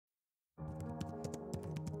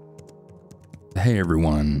Hey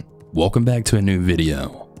everyone, welcome back to a new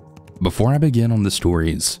video. Before I begin on the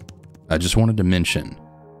stories, I just wanted to mention,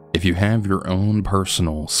 if you have your own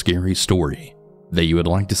personal scary story that you would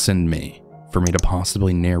like to send me for me to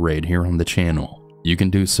possibly narrate here on the channel, you can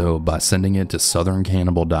do so by sending it to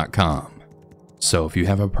southerncannibal.com. So if you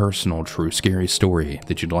have a personal true scary story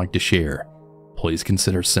that you'd like to share, please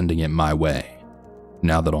consider sending it my way.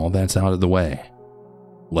 Now that all that's out of the way,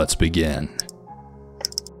 let's begin.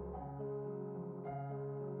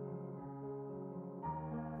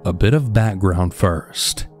 A bit of background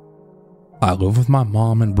first. I live with my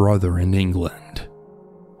mom and brother in England.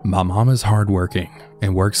 My mom is hardworking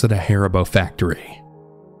and works at a Haribo factory.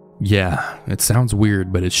 Yeah, it sounds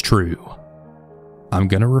weird, but it's true. I'm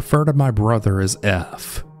gonna refer to my brother as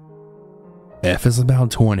F. F is about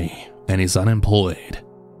 20 and he's unemployed,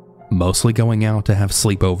 mostly going out to have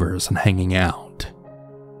sleepovers and hanging out.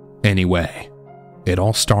 Anyway, it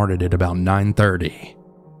all started at about 9:30.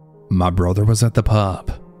 My brother was at the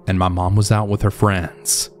pub and my mom was out with her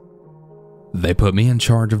friends. They put me in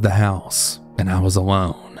charge of the house and I was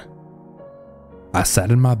alone. I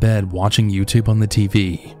sat in my bed watching YouTube on the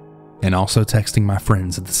TV and also texting my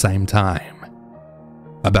friends at the same time.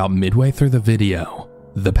 About midway through the video,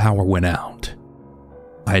 the power went out.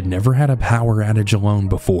 I had never had a power outage alone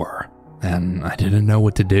before and I didn't know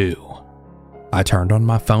what to do. I turned on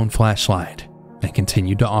my phone flashlight and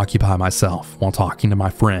continued to occupy myself while talking to my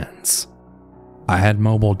friends. I had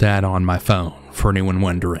mobile data on my phone, for anyone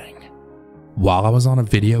wondering. While I was on a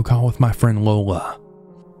video call with my friend Lola,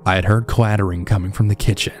 I had heard clattering coming from the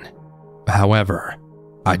kitchen. However,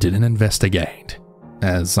 I didn't investigate,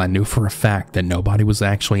 as I knew for a fact that nobody was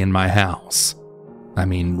actually in my house. I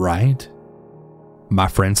mean, right? My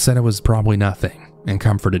friend said it was probably nothing and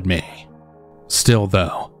comforted me. Still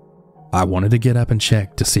though, I wanted to get up and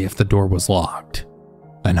check to see if the door was locked.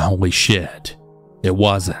 And holy shit, it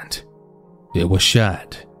wasn't. It was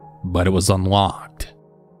shut, but it was unlocked.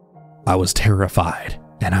 I was terrified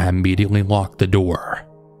and I immediately locked the door.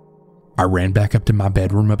 I ran back up to my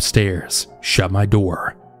bedroom upstairs, shut my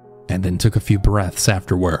door, and then took a few breaths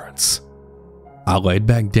afterwards. I laid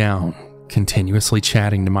back down, continuously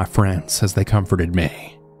chatting to my friends as they comforted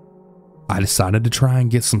me. I decided to try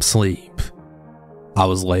and get some sleep. I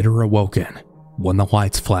was later awoken when the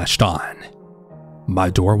lights flashed on. My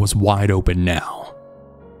door was wide open now.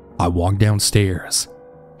 I walked downstairs,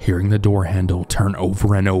 hearing the door handle turn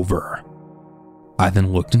over and over. I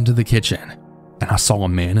then looked into the kitchen and I saw a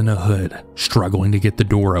man in a hood struggling to get the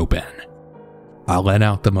door open. I let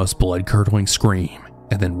out the most blood-curdling scream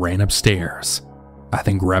and then ran upstairs. I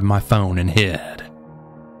then grabbed my phone and hid.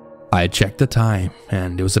 I had checked the time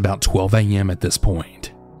and it was about 12 a.m. at this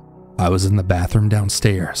point. I was in the bathroom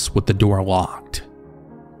downstairs with the door locked.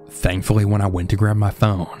 Thankfully, when I went to grab my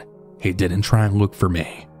phone, he didn't try and look for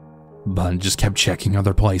me, but just kept checking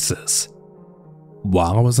other places.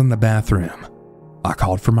 While I was in the bathroom, I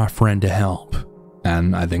called for my friend to help,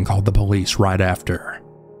 and I then called the police right after.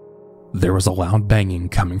 There was a loud banging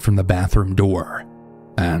coming from the bathroom door,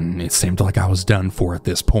 and it seemed like I was done for at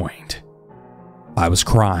this point. I was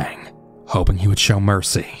crying, hoping he would show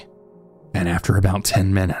mercy, and after about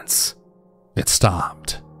 10 minutes, it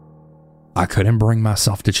stopped. I couldn't bring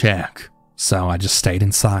myself to check, so I just stayed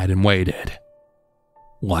inside and waited.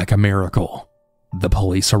 Like a miracle, the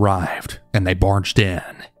police arrived and they barged in.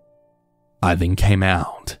 I then came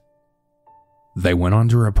out. They went on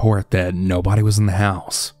to report that nobody was in the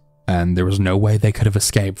house and there was no way they could have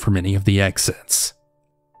escaped from any of the exits.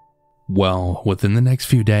 Well, within the next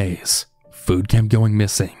few days, food kept going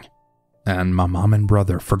missing and my mom and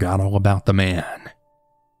brother forgot all about the man.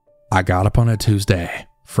 I got up on a Tuesday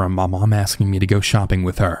from my mom asking me to go shopping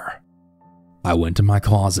with her. I went to my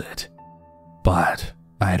closet, but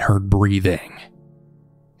I had heard breathing.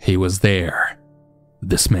 He was there.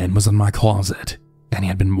 This man was in my closet, and he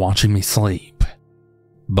had been watching me sleep.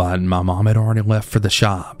 But my mom had already left for the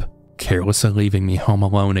shop, carelessly leaving me home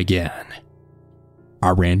alone again.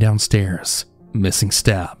 I ran downstairs, missing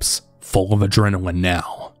steps, full of adrenaline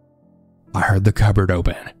now. I heard the cupboard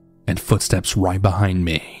open, and footsteps right behind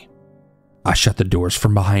me. I shut the doors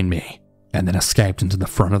from behind me, and then escaped into the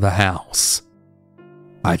front of the house.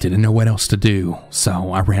 I didn't know what else to do,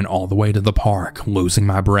 so I ran all the way to the park, losing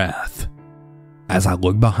my breath. As I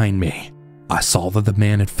looked behind me, I saw that the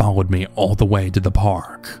man had followed me all the way to the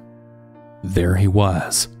park. There he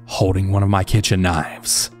was, holding one of my kitchen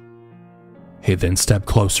knives. He then stepped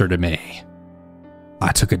closer to me.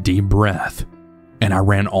 I took a deep breath, and I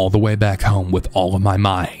ran all the way back home with all of my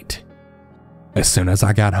might. As soon as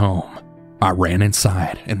I got home, I ran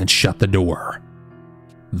inside and then shut the door.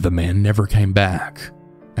 The man never came back,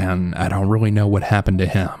 and I don't really know what happened to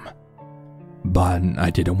him. But I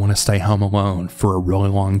didn't want to stay home alone for a really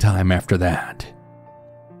long time after that.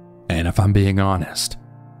 And if I'm being honest,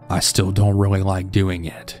 I still don't really like doing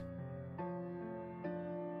it.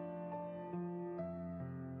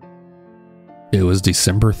 It was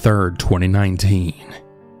December 3rd, 2019.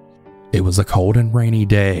 It was a cold and rainy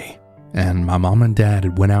day, and my mom and dad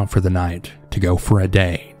had went out for the night to go for a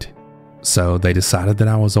date. So they decided that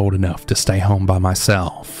I was old enough to stay home by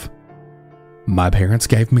myself. My parents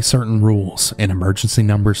gave me certain rules and emergency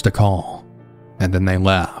numbers to call, and then they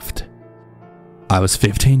left. I was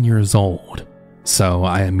 15 years old, so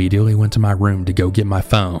I immediately went to my room to go get my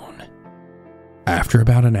phone. After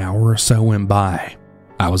about an hour or so went by,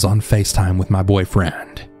 I was on FaceTime with my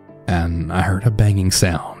boyfriend, and I heard a banging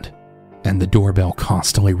sound, and the doorbell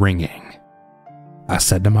constantly ringing. I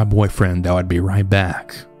said to my boyfriend that I'd be right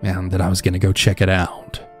back, and that I was going to go check it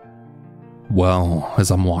out. Well,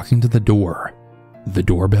 as I'm walking to the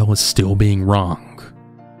doorbell is still being rung.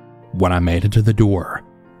 When I made it to the door,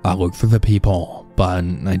 I looked through the peephole, but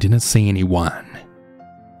I didn't see anyone.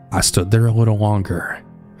 I stood there a little longer,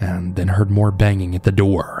 and then heard more banging at the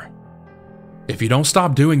door. "If you don't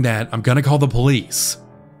stop doing that, I'm gonna call the police,"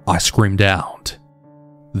 I screamed out.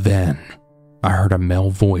 Then, I heard a male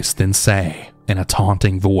voice then say, in a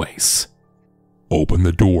taunting voice, "Open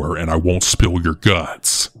the door and I won't spill your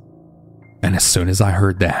guts." And as soon as I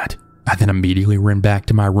heard that, I then immediately ran back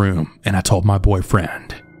to my room and I told my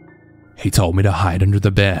boyfriend. He told me to hide under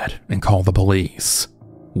the bed and call the police,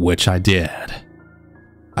 which I did.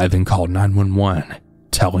 I then called 911,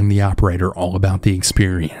 telling the operator all about the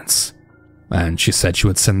experience, and she said she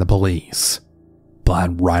would send the police.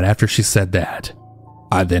 But right after she said that,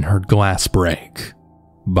 I then heard glass break,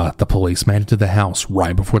 but the police made it to the house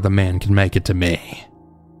right before the man could make it to me.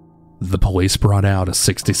 The police brought out a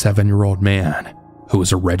 67-year-old man who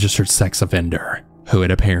was a registered sex offender who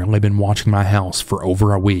had apparently been watching my house for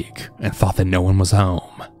over a week and thought that no one was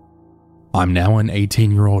home. I'm now an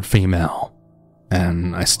 18-year-old female,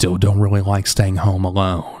 and I still don't really like staying home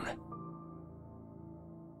alone.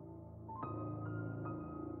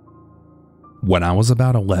 When I was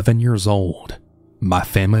about 11 years old, my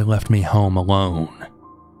family left me home alone.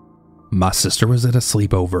 My sister was at a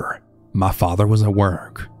sleepover, my father was at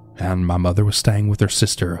work, and my mother was staying with her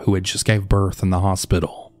sister who had just gave birth in the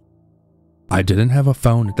hospital. I didn't have a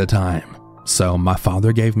phone at the time, so my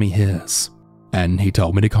father gave me his, and he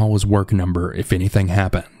told me to call his work number if anything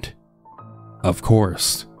happened. Of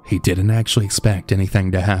course, he didn't actually expect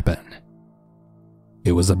anything to happen.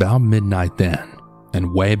 It was about midnight then,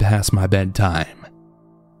 and way past my bedtime.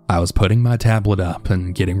 I was putting my tablet up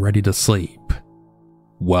and getting ready to sleep.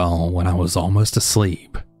 Well, when I was almost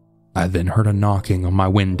asleep, I then heard a knocking on my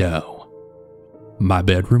window. My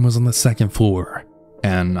bedroom was on the second floor,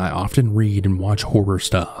 and I often read and watch horror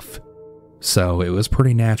stuff, so it was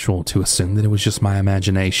pretty natural to assume that it was just my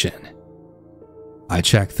imagination. I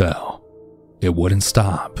checked though. It wouldn't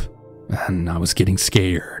stop, and I was getting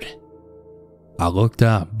scared. I looked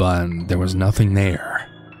up, but there was nothing there.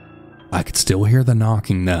 I could still hear the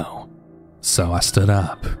knocking though, so I stood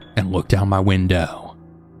up and looked out my window.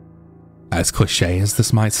 As cliche as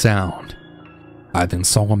this might sound, I then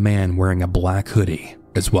saw a man wearing a black hoodie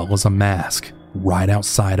as well as a mask right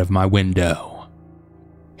outside of my window.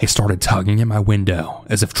 He started tugging at my window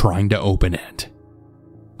as if trying to open it.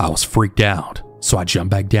 I was freaked out, so I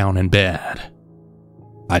jumped back down in bed.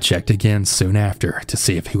 I checked again soon after to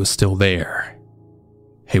see if he was still there.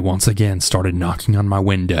 He once again started knocking on my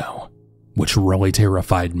window, which really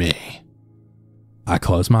terrified me. I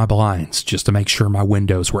closed my blinds just to make sure my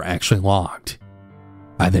windows were actually locked.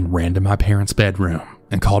 I then ran to my parents' bedroom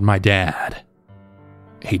and called my dad.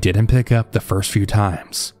 He didn't pick up the first few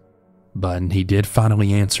times, but he did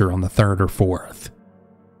finally answer on the third or fourth.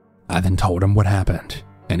 I then told him what happened,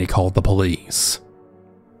 and he called the police.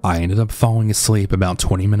 I ended up falling asleep about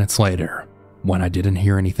 20 minutes later when I didn't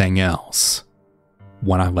hear anything else.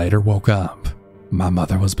 When I later woke up, my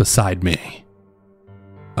mother was beside me.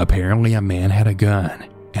 Apparently a man had a gun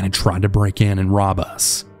and had tried to break in and rob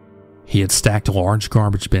us. He had stacked large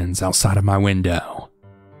garbage bins outside of my window.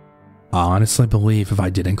 I honestly believe if I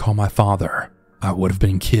didn't call my father, I would have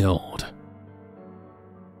been killed.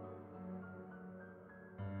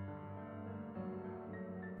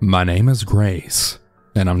 My name is Grace,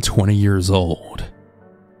 and I'm 20 years old.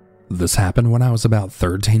 This happened when I was about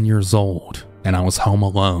 13 years old, and I was home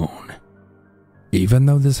alone. Even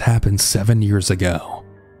though this happened 7 years ago,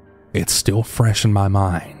 it's still fresh in my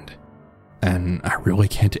mind, and I really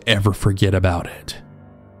can't ever forget about it.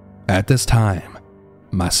 At this time,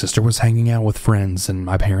 my sister was hanging out with friends and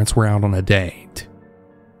my parents were out on a date.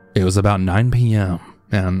 It was about 9 p.m.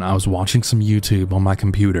 and I was watching some YouTube on my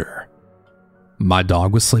computer. My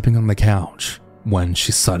dog was sleeping on the couch when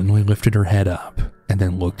she suddenly lifted her head up and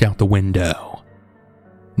then looked out the window.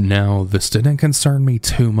 Now, this didn't concern me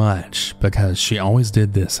too much because she always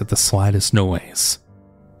did this at the slightest noise,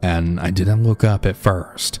 and I didn't look up at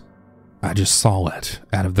first. I just saw it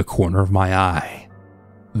out of the corner of my eye.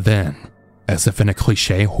 Then, as if in a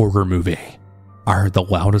cliche horror movie, I heard the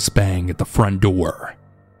loudest bang at the front door.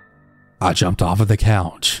 I jumped off of the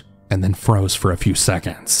couch and then froze for a few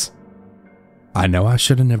seconds. I know I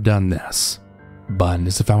shouldn't have done this, but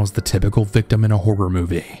as if I was the typical victim in a horror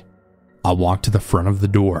movie, I walked to the front of the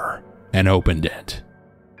door and opened it.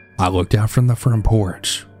 I looked out from the front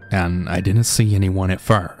porch and I didn't see anyone at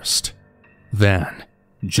first. Then,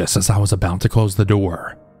 just as I was about to close the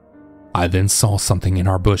door, I then saw something in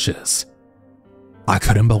our bushes. I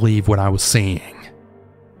couldn't believe what I was seeing.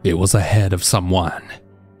 It was a head of someone.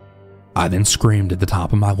 I then screamed at the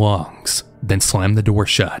top of my lungs, then slammed the door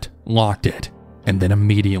shut, locked it, and then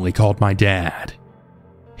immediately called my dad.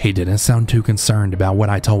 He didn't sound too concerned about what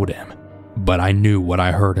I told him, but I knew what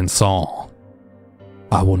I heard and saw.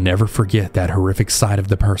 I will never forget that horrific sight of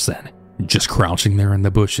the person just crouching there in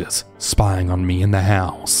the bushes, spying on me in the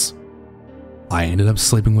house. I ended up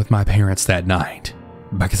sleeping with my parents that night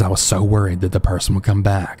because I was so worried that the person would come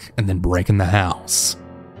back and then break in the house.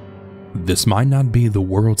 This might not be the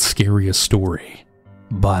world's scariest story,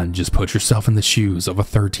 but just put yourself in the shoes of a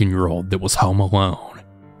 13-year-old that was home alone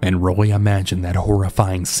and really imagine that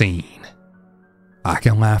horrifying scene. I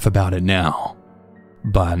can laugh about it now,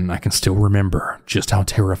 but I can still remember just how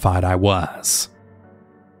terrified I was.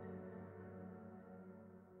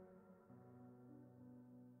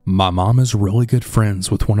 My mom is really good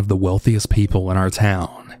friends with one of the wealthiest people in our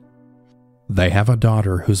town. They have a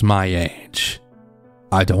daughter who's my age.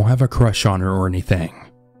 I don't have a crush on her or anything,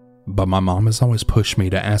 but my mom has always pushed me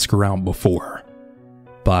to ask her out before,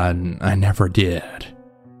 but I never did.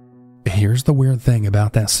 Here's the weird thing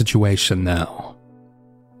about that situation though.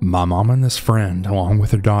 My mom and this friend, along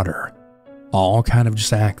with her daughter, all kind of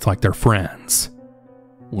just act like they're friends,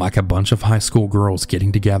 like a bunch of high school girls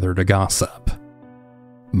getting together to gossip.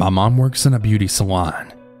 My mom works in a beauty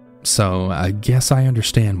salon, so I guess I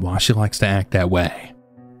understand why she likes to act that way,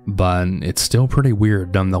 but it's still pretty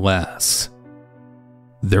weird nonetheless.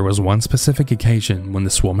 There was one specific occasion when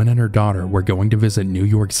this woman and her daughter were going to visit New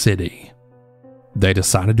York City. They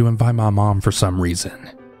decided to invite my mom for some reason.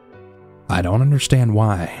 I don't understand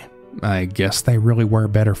why. I guess they really were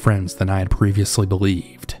better friends than I had previously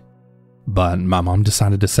believed. But my mom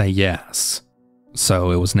decided to say yes.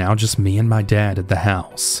 So it was now just me and my dad at the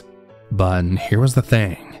house. But here was the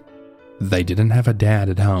thing. They didn't have a dad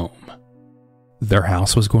at home. Their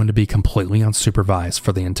house was going to be completely unsupervised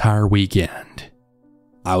for the entire weekend.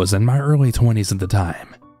 I was in my early 20s at the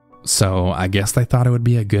time, so I guess they thought it would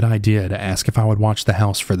be a good idea to ask if I would watch the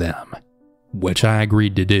house for them, which I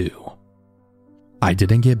agreed to do. I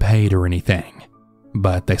didn't get paid or anything,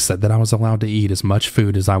 but they said that I was allowed to eat as much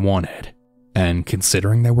food as I wanted, and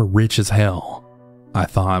considering they were rich as hell, I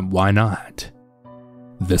thought, why not?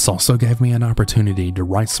 This also gave me an opportunity to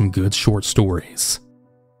write some good short stories.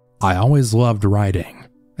 I always loved writing,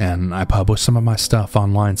 and I publish some of my stuff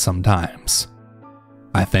online sometimes.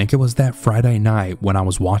 I think it was that Friday night when I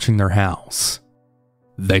was watching their house.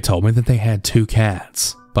 They told me that they had 2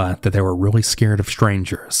 cats, but that they were really scared of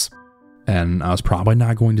strangers, and I was probably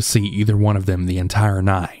not going to see either one of them the entire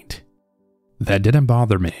night. That didn't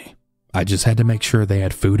bother me. I just had to make sure they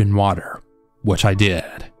had food and water, which I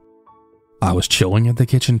did. I was chilling at the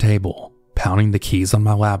kitchen table, pounding the keys on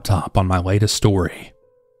my laptop on my latest story,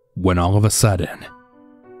 when all of a sudden,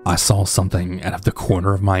 I saw something out of the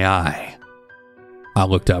corner of my eye. I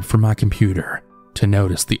looked up from my computer to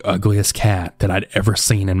notice the ugliest cat that I'd ever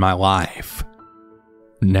seen in my life.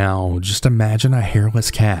 Now, just imagine a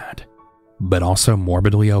hairless cat, but also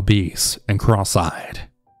morbidly obese and cross-eyed.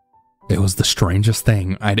 It was the strangest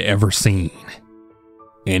thing I'd ever seen.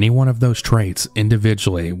 Any one of those traits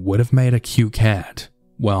individually would have made a cute cat,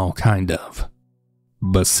 well, kind of.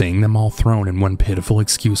 But seeing them all thrown in one pitiful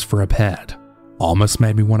excuse for a pet almost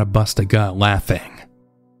made me want to bust a gut laughing.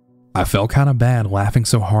 I felt kind of bad laughing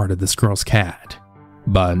so hard at this girl's cat,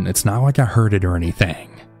 but it's not like I hurt it or anything.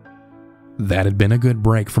 That had been a good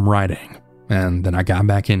break from writing, and then I got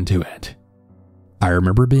back into it. I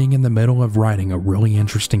remember being in the middle of writing a really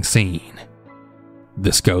interesting scene.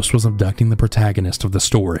 This ghost was abducting the protagonist of the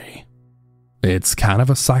story. It's kind of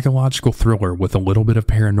a psychological thriller with a little bit of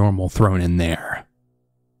paranormal thrown in there.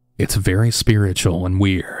 It's very spiritual and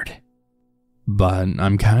weird. But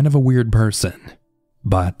I'm kind of a weird person,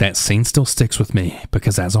 But that scene still sticks with me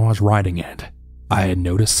because as I was writing it, I had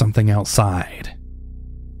noticed something outside.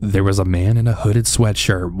 There was a man in a hooded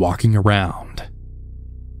sweatshirt walking around.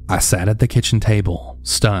 I sat at the kitchen table,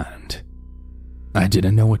 stunned. I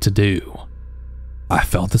didn't know what to do. I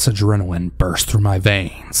felt this adrenaline burst through my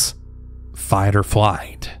veins. Fight or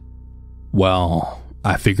flight. Well,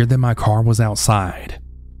 I figured that my car was outside,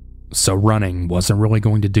 so running wasn't really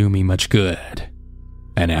going to do me much good.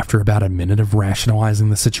 And after about a minute of rationalizing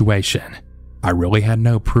the situation, I really had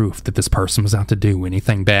no proof that this person was out to do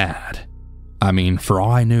anything bad. I mean, for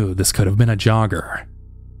all I knew, this could have been a jogger.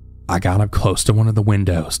 I got up close to one of the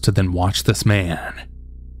windows to then watch this man.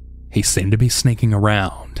 He seemed to be sneaking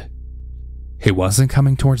around. He wasn't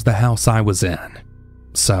coming towards the house I was in,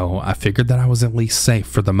 so I figured that I was at least safe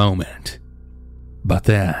for the moment. But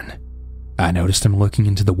then, I noticed him looking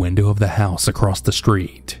into the window of the house across the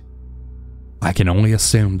street. I can only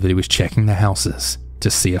assume that he was checking the houses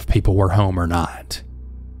to see if people were home or not.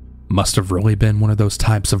 Must have really been one of those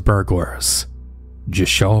types of burglars.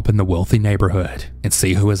 Just show up in the wealthy neighborhood and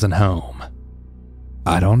see who isn't home.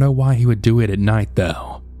 I don't know why he would do it at night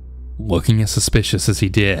though, looking as suspicious as he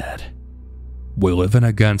did. We live in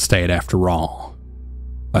a gun state after all.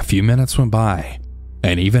 A few minutes went by,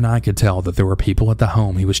 and even I could tell that there were people at the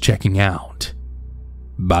home he was checking out.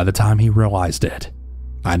 By the time he realized it,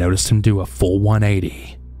 I noticed him do a full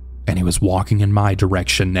 180, and he was walking in my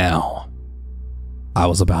direction now. I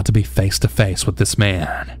was about to be face to face with this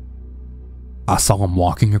man. I saw him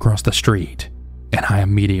walking across the street, and I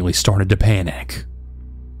immediately started to panic.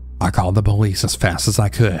 I called the police as fast as I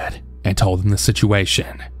could and told them the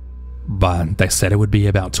situation, but they said it would be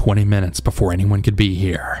about 20 minutes before anyone could be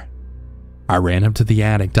here. I ran up to the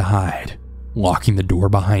attic to hide, locking the door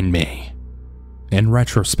behind me. In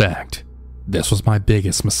retrospect, this was my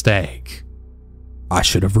biggest mistake. I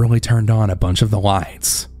should have really turned on a bunch of the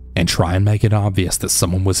lights and try and make it obvious that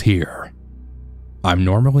someone was here. I'm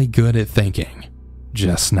normally good at thinking,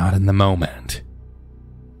 just not in the moment.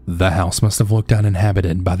 The house must have looked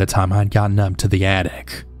uninhabited by the time I'd gotten up to the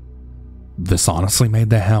attic. This honestly made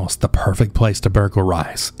the house the perfect place to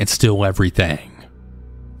burglarize and steal everything.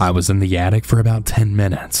 I was in the attic for about 10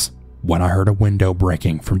 minutes when I heard a window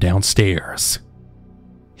breaking from downstairs.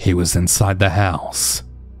 He was inside the house.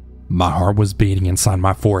 My heart was beating inside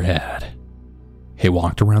my forehead. He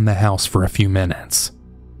walked around the house for a few minutes.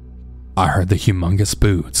 I heard the humongous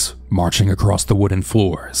boots marching across the wooden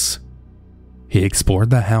floors. He explored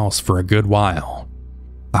the house for a good while.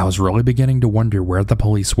 I was really beginning to wonder where the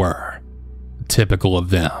police were. Typical of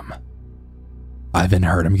them. I then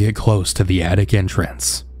heard him get close to the attic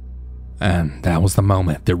entrance, and that was the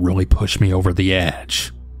moment that really pushed me over the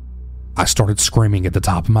edge. I started screaming at the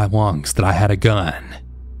top of my lungs that I had a gun.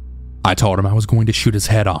 I told him I was going to shoot his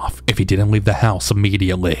head off if he didn't leave the house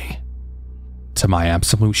immediately. To my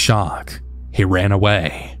absolute shock, he ran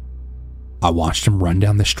away. I watched him run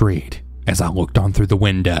down the street as I looked on through the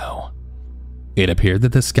window. It appeared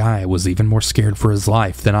that this guy was even more scared for his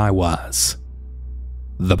life than I was.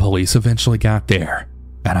 The police eventually got there,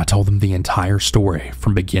 and I told them the entire story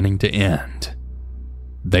from beginning to end.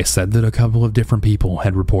 They said that a couple of different people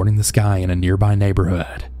had reported this guy in a nearby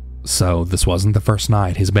neighborhood, so this wasn't the first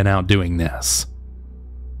night he's been out doing this.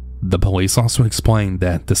 The police also explained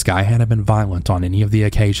that this guy hadn't been violent on any of the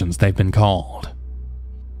occasions they've been called.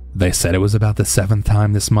 They said it was about the 7th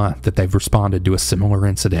time this month that they've responded to a similar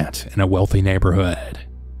incident in a wealthy neighborhood.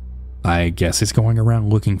 I guess he's going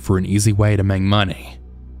around looking for an easy way to make money.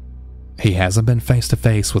 He hasn't been face to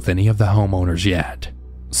face with any of the homeowners yet,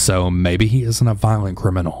 so maybe he isn't a violent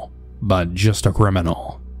criminal, but just a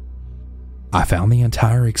criminal. I found the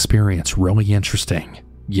entire experience really interesting,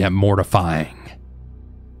 yet mortifying.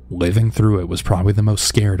 Living through it was probably the most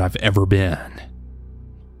scared I've ever been.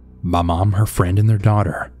 My mom, her friend, and their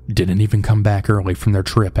daughter didn't even come back early from their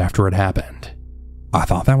trip after it happened. I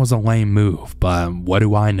thought that was a lame move, but what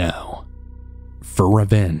do I know? For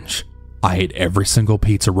revenge, I ate every single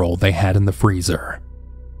pizza roll they had in the freezer.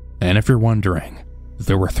 And if you're wondering,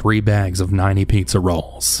 there were 3 bags of 90 pizza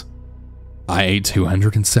rolls. I ate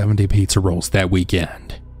 270 pizza rolls that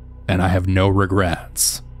weekend, and I have no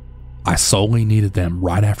regrets. I solely needed them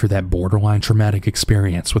right after that borderline traumatic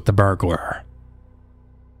experience with the burglar.